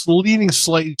gold, leaning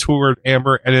slightly toward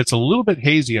amber, and it's a little bit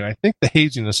hazy. And I think the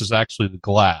haziness is actually the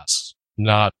glass,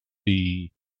 not the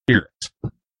spirit.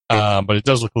 But it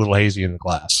does look a little hazy in the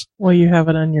glass. Well, you have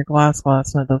it in your glass and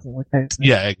it doesn't look hazy.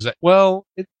 Yeah, exactly. Well,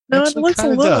 it looks a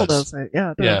kinda little, does. does it?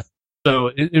 Yeah, it does. Yeah.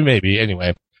 So it may be.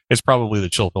 Anyway, it's probably the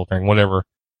chill filtering, whatever.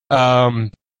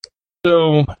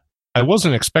 So I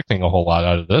wasn't expecting a whole lot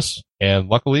out of this, and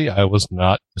luckily I was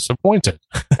not disappointed.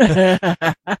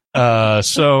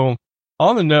 So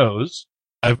on the nose,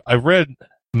 I've read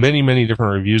many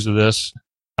different reviews of this,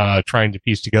 trying to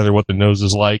piece together what the nose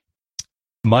is like.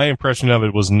 My impression of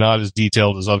it was not as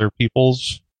detailed as other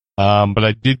people's, but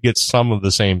I did get some of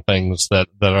the same things that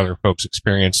other folks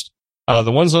experienced.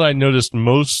 The ones that I noticed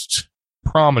most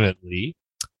prominently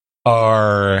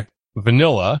are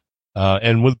vanilla,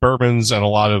 and with bourbons and a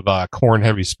lot of corn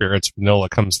heavy spirits, vanilla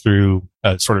comes through,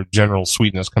 sort of general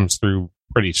sweetness comes through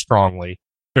pretty strongly.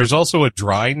 There's also a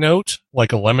dry note,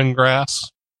 like a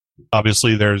lemongrass.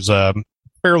 Obviously, there's a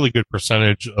fairly good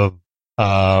percentage of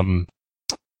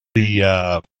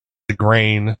the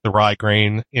grain, the rye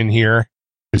grain in here,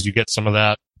 because you get some of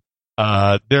that.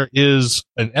 There is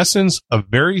an essence, a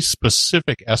very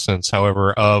specific essence,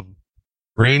 however, of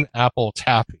green apple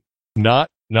taffy. Not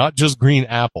just green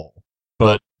apple,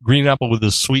 but green apple with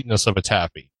the sweetness of a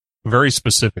taffy, very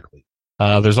specifically.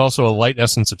 There's also a light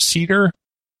essence of cedar,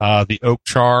 the oak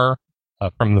char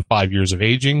from the 5 years of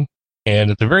aging,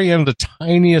 and at the very end, the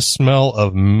tiniest smell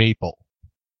of maple.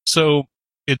 So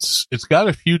it's got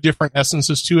a few different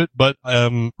essences to it, but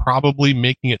probably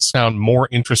making it sound more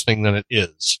interesting than it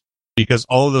is, because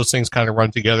all of those things kind of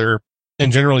run together,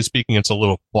 and generally speaking, it's a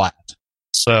little flat.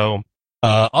 So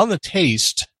on the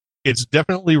taste, it's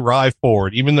definitely rye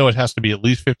forward, even though it has to be at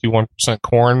least 51%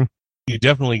 corn. You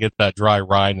definitely get that dry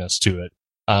ryeness to it.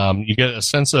 You get a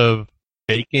sense of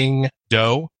baking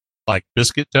dough, like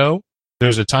biscuit dough.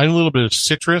 There's a tiny little bit of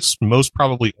citrus, most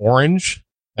probably orange,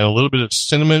 and a little bit of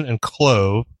cinnamon and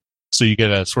clove. So you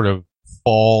get a sort of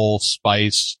fall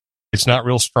spice. It's not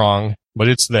real strong, but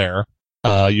it's there.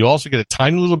 You also get a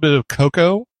tiny little bit of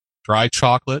cocoa, dry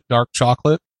chocolate, dark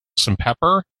chocolate, some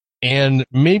pepper, and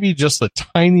maybe just the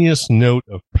tiniest note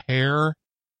of pear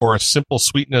or a simple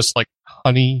sweetness like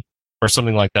honey or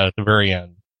something like that at the very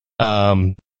end.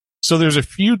 So there's a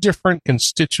few different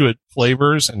constituent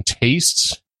flavors and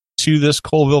tastes to this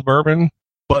Colville bourbon,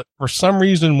 but for some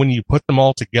reason, when you put them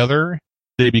all together,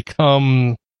 they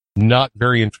become not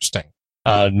very interesting.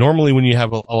 Normally when you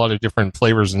have a lot of different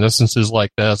flavors and essences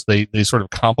like this, they sort of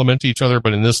complement each other,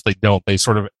 but in this they don't.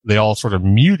 They all sort of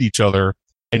mute each other,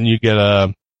 and you get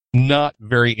a not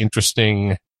very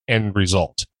interesting end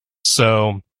result.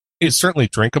 So it's certainly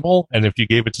drinkable, and if you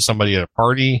gave it to somebody at a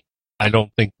party, I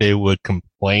don't think they would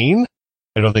complain.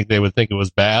 I don't think they would think it was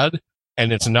bad,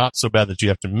 and it's not so bad that you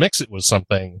have to mix it with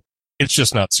something. It's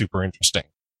just not super interesting.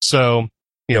 So,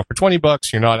 for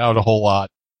 $20, you're not out a whole lot,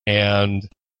 and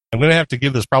I'm going to have to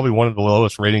give this probably one of the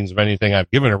lowest ratings of anything I've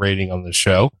given a rating on this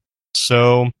show.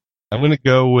 So I'm going to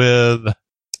go with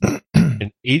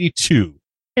an 82.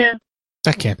 Yeah.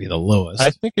 That can't be the lowest.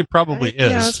 I think it probably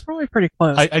is. Yeah, it's probably pretty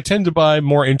close. I tend to buy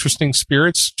more interesting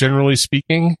spirits, generally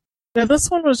speaking. Yeah, this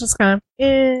one was just kind of,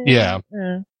 Yeah.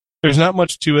 There's not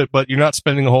much to it, but you're not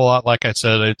spending a whole lot. Like I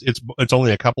said, it's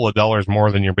only a couple of dollars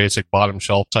more than your basic bottom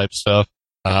shelf type stuff.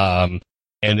 And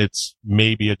it's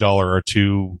maybe $1 or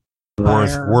 $2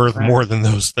 worth more than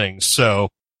those things. So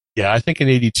yeah, I think an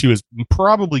 82 is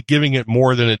probably giving it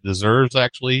more than it deserves.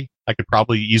 Actually, I could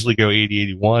probably easily go 80,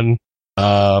 81.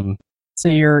 So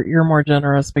you're more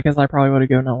generous, because I probably would have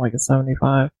gone out like a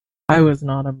 75. I was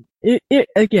not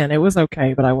again, it was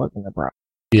okay, but I wasn't a bro.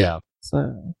 Yeah.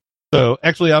 So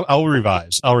actually, I'll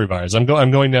revise. I'm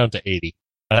going down to 80.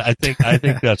 I think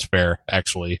that's fair,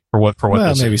 actually, for what well,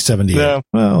 this maybe is. 78. No.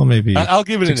 Well, maybe I'll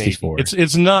give it 64. an 80.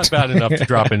 It's not bad enough to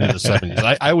drop into the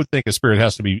 70s. I would think a spirit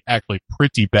has to be actually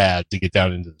pretty bad to get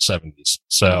down into the 70s.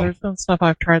 So there's some stuff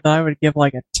I've tried that I would give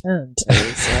like a 10 to.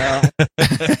 So.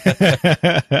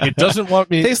 It doesn't want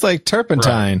me. Tastes like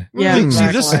turpentine. Right. Yeah,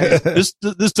 exactly. See,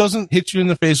 this doesn't hit you in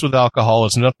the face with alcohol.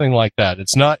 It's nothing like that.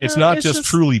 It's not just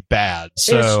truly bad.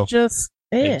 So it's just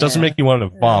it doesn't make you want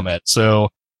to vomit. So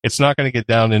it's not going to get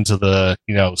down into the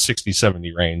 60,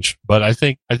 70 range. But I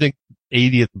think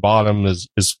 80 at the bottom is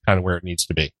kind of where it needs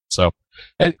to be. So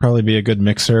probably be a good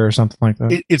mixer or something like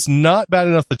that. It's not bad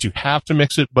enough that you have to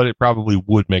mix it, but it probably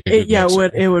would make a good mixer.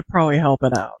 It would probably help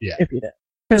it out if you did.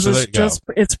 Because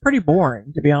it's pretty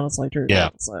boring, to be honestly true. Yeah.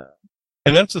 So.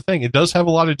 And that's the thing. It does have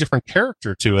a lot of different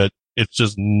character to it. It's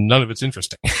just none of it's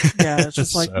interesting. Yeah, it's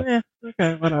just like,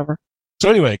 okay, whatever.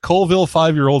 So anyway, Colville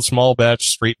 5-year-old small batch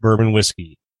straight bourbon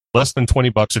whiskey. Less than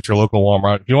 $20 at your local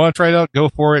Walmart. If you want to try it out, go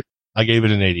for it. I gave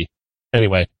it an 80.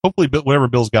 Anyway, hopefully whatever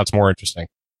Bill's got's more interesting.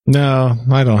 No,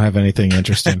 I don't have anything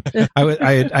interesting. I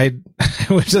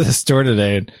went to the store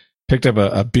today and picked up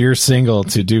a beer single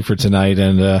to do for tonight,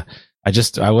 and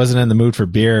I wasn't in the mood for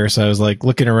beer, so I was like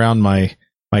looking around my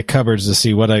cupboards to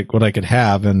see what I could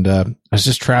have, and I was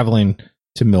just traveling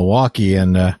to Milwaukee,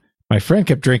 and my friend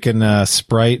kept drinking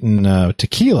Sprite and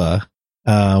tequila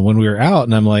when we were out,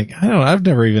 and I'm like, I've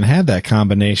never even had that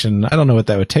combination. I don't know what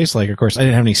that would taste like. Of course, I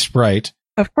didn't have any Sprite.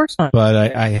 Of course not.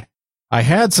 But I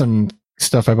had some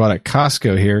stuff I bought at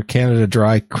Costco here, Canada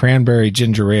Dry Cranberry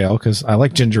Ginger Ale, because I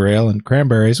like ginger ale and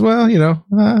cranberries. Well,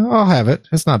 I'll have it.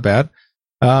 It's not bad.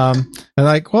 And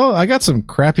I got some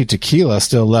crappy tequila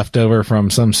still left over from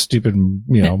some stupid,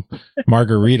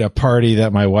 margarita party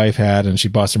that my wife had, and she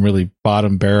bought some really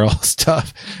bottom barrel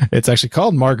stuff. It's actually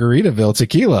called Margaritaville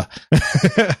tequila.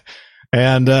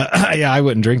 And, I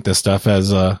wouldn't drink this stuff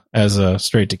as a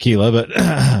straight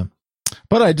tequila,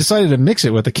 but I decided to mix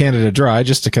it with the Canada Dry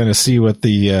just to kind of see what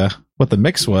the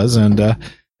mix was. And,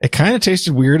 it kind of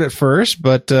tasted weird at first,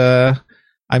 but,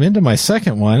 I'm into my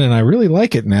second one, and I really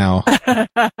like it now.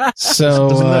 So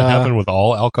doesn't that happen with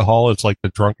all alcohol? It's like the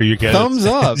drunker you get, thumbs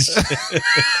up.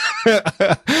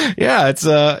 Yeah, it's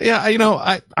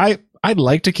I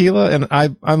like tequila, and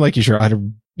I'm like you, sure.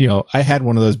 I had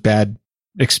one of those bad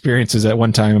experiences at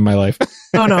one time in my life.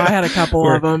 Oh no, I had a couple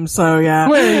of them. So yeah.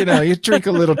 Well, you drink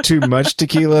a little too much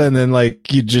tequila, and then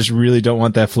you just really don't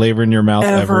want that flavor in your mouth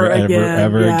ever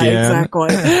again.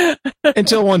 Exactly.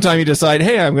 Until one time you decide,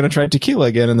 hey, I'm going to try tequila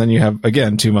again, and then you have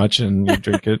again too much, and you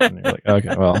drink it, and you're like,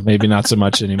 okay, well, maybe not so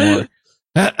much anymore.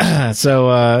 So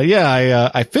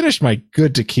I finished my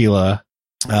good tequila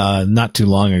not too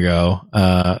long ago.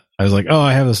 I was like,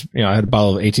 I have this, I had a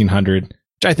bottle of 1800, which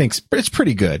I think it's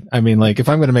pretty good. I mean, if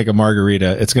I'm going to make a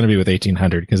margarita, it's going to be with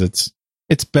 1800 because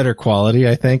it's better quality,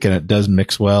 I think, and it does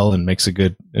mix well and makes a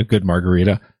good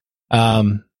margarita.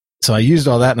 So I used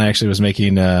all that, and I actually was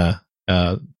making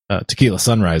tequila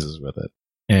sunrises with it,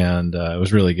 and it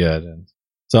was really good. And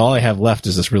so all I have left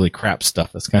is this really crap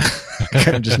stuff that's kind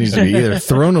of just needs to be either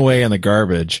thrown away in the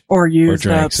garbage or used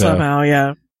drank, up somehow.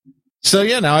 Yeah. So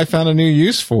now I found a new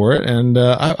use for it, and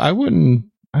I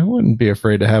wouldn't be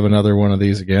afraid to have another one of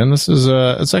these again. This is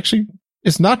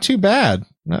it's not too bad.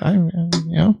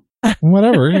 We'll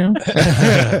whatever.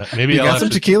 Maybe you I'll got have some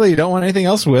to- tequila you don't want anything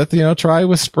else with. Try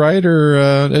with Sprite or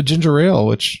a ginger ale,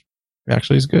 which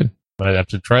actually is good. Might have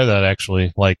to try that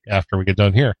actually, like after we get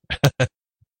done here.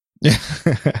 Yeah,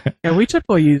 Yeah, we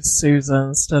typically use Sousa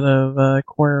instead of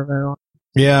Cuervo.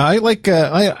 yeah. I like.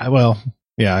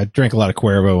 I drank a lot of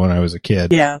Cuervo when I was a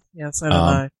kid. Yeah, so did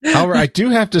I. However, I do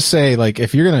have to say, like,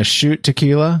 if you're gonna shoot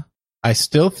tequila, I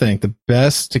still think the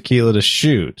best tequila to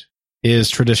shoot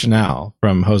is Tradicional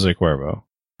from Jose Cuervo.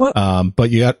 What? But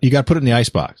you got to put it in the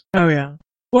icebox. Oh yeah.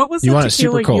 What was You the want it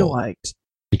super tequila you cold. liked?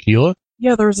 Tequila?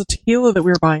 Yeah, there was a tequila that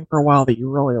we were buying for a while that you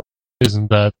really liked. Isn't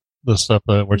that the stuff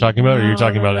that we're talking about, or are you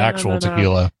talking about No, actual no.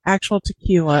 tequila? Actual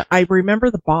tequila. I remember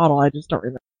the bottle. I just don't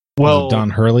remember. Well, Was it Don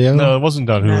Julio? no, it wasn't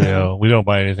Don No. Julio. We don't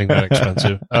buy anything that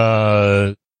expensive.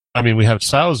 I mean, we have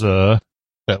Sauza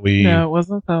that we. No, it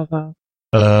wasn't Sousa.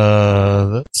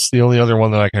 That's the only other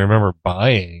one that I can remember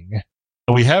buying.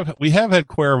 We have had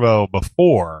Cuervo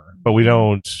before, but we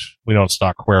don't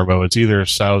stock Cuervo. It's either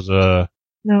Sauza.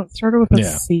 No, it started with a Yeah.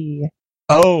 C.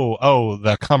 Oh,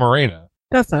 the Camarena.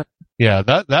 That's it. Yeah,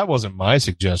 that wasn't my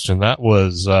suggestion. That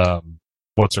was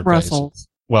what's her face? Russell's.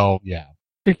 Well, yeah,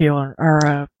 Tequila,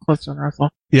 or Clifton Russell.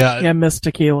 yeah. Yeah, Miss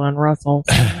Tequila and Russell.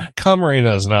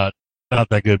 Camarena is not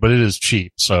that good, but it is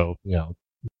cheap, so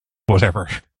whatever.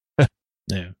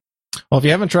 Yeah. Well, if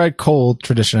you haven't tried cold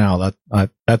Tradicional,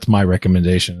 that's my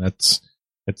recommendation.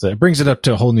 It brings it up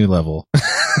to a whole new level.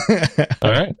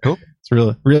 All right, cool. It's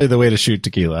really the way to shoot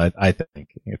tequila. I think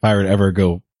if I were to ever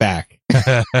go back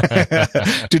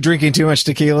to drinking too much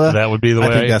tequila, That would be the way.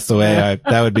 I think that's the way.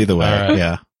 That would be the way. All right.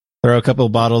 Yeah. Throw a couple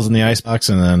of bottles in the icebox,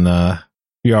 and then a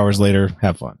few hours later,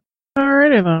 have fun.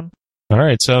 Alrighty then. All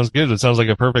right, sounds good. It sounds like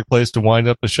a perfect place to wind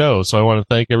up the show. So I want to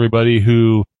thank everybody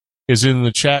who is in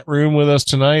the chat room with us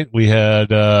tonight. We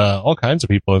had all kinds of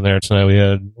people in there tonight. We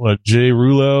had Jay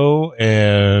Rulo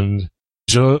and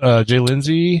Jay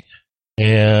Lindsay,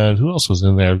 and who else was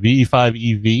in there?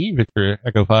 VE5EV, Victor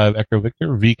Echo 5 Echo Victor,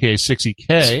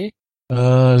 VK60K.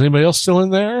 Is anybody else still in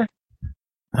there?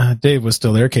 Dave was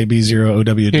still there.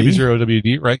 KB0OWD.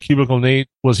 KB0WD, right? Cubicle Nate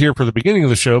was here for the beginning of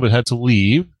the show, but had to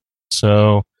leave.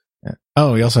 So,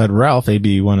 Oh, we also had Ralph,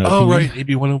 AB1OP. oh, right,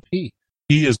 AB10P.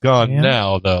 He is gone Yeah.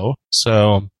 now, though.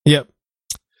 So, Yep.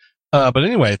 but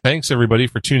anyway, thanks everybody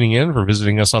for tuning in, for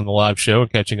visiting us on the live show, and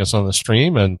catching us on the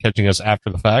stream, and catching us after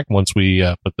the fact once we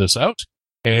put this out.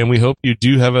 And we hope you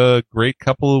do have a great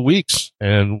couple of weeks,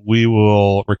 and we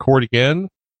will record again,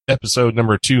 episode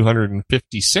number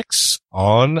 256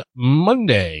 on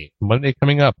Monday. Monday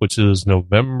coming up, which is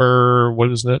November, what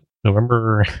is it?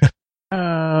 November,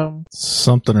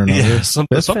 Something or another. yeah,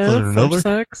 something or Fifth or another.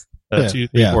 sixth? 2, 3,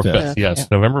 4, fifth. 5th. Yes, Yeah.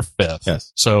 November 5th.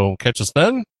 Yes. So catch us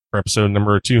then for episode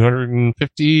number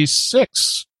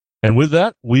 256. And with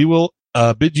that, we will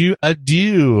bid you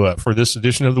adieu for this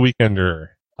edition of The Weekender.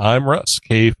 I'm Russ,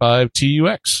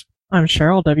 K5TUX. I'm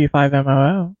Cheryl,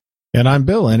 W5MOO. And I'm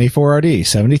Bill, NE4RD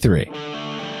 73.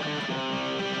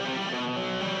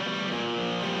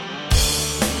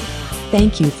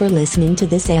 Thank you for listening to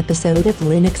this episode of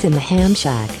Linux in the Ham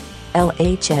Shack.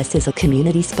 LHS is a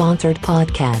community-sponsored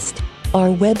podcast. Our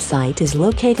website is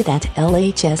located at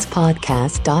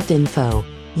lhspodcast.info.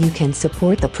 You can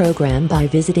support the program by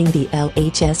visiting the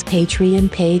LHS Patreon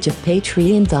page of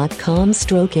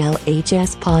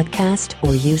patreon.com/LHS podcast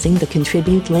or using the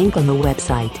contribute link on the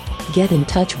website. Get in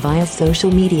touch via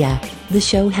social media. The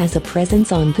show has a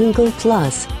presence on Google+,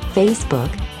 Facebook,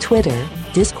 Twitter,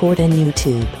 Discord, and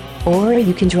YouTube. Or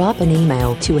you can drop an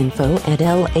email to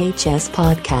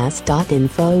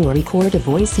info@lhspodcast.info or record a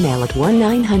voicemail at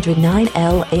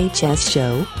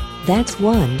 1-900-9-LHS-SHOW. That's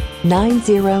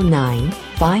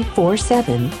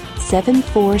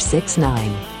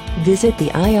 1-909-547-7469. Visit the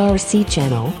IRC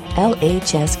channel,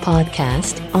 LHS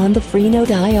Podcast, on the Freenode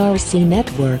IRC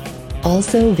network.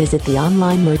 Also visit the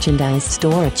online merchandise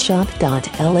store at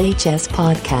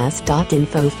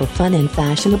shop.lhspodcast.info for fun and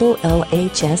fashionable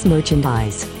LHS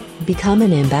merchandise. Become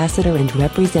an ambassador and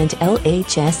represent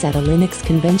LHS at a Linux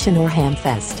convention or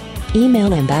Hamfest.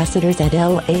 Email ambassadors at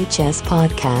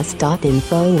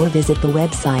lhspodcast.info or visit the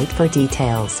website for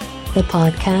details. The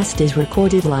podcast is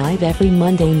recorded live every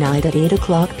Monday night at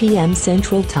 8:00 p.m.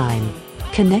 Central Time.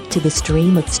 Connect to the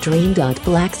stream at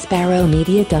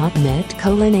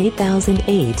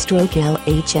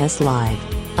stream.blacksparrowmedia.net:8008/LHS Live.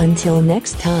 Until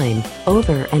next time,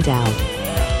 over and out.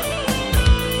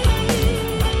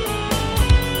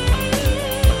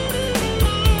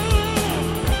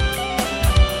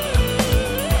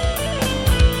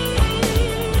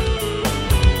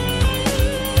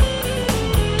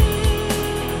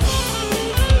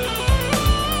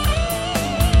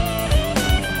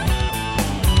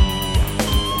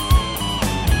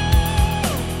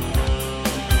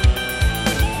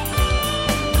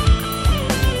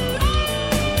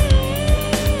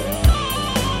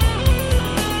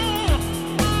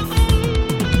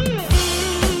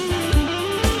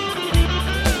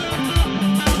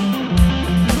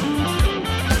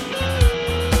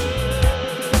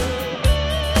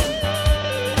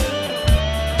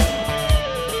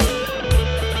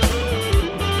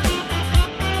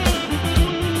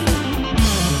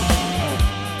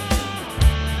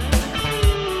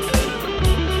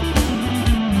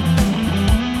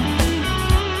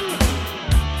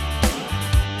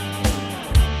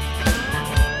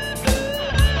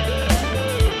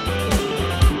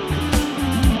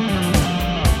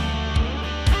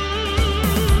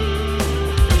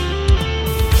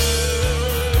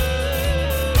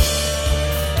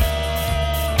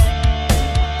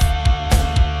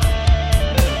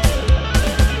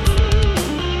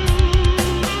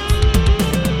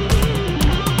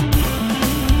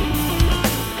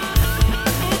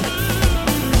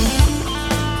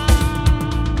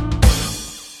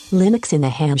 Linux in the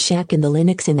Ham Shack and the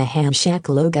Linux in the Ham Shack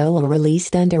logo are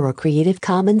released under a Creative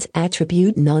Commons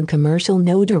Attribute Non-Commercial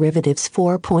No Derivatives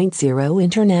 4.0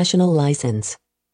 International License.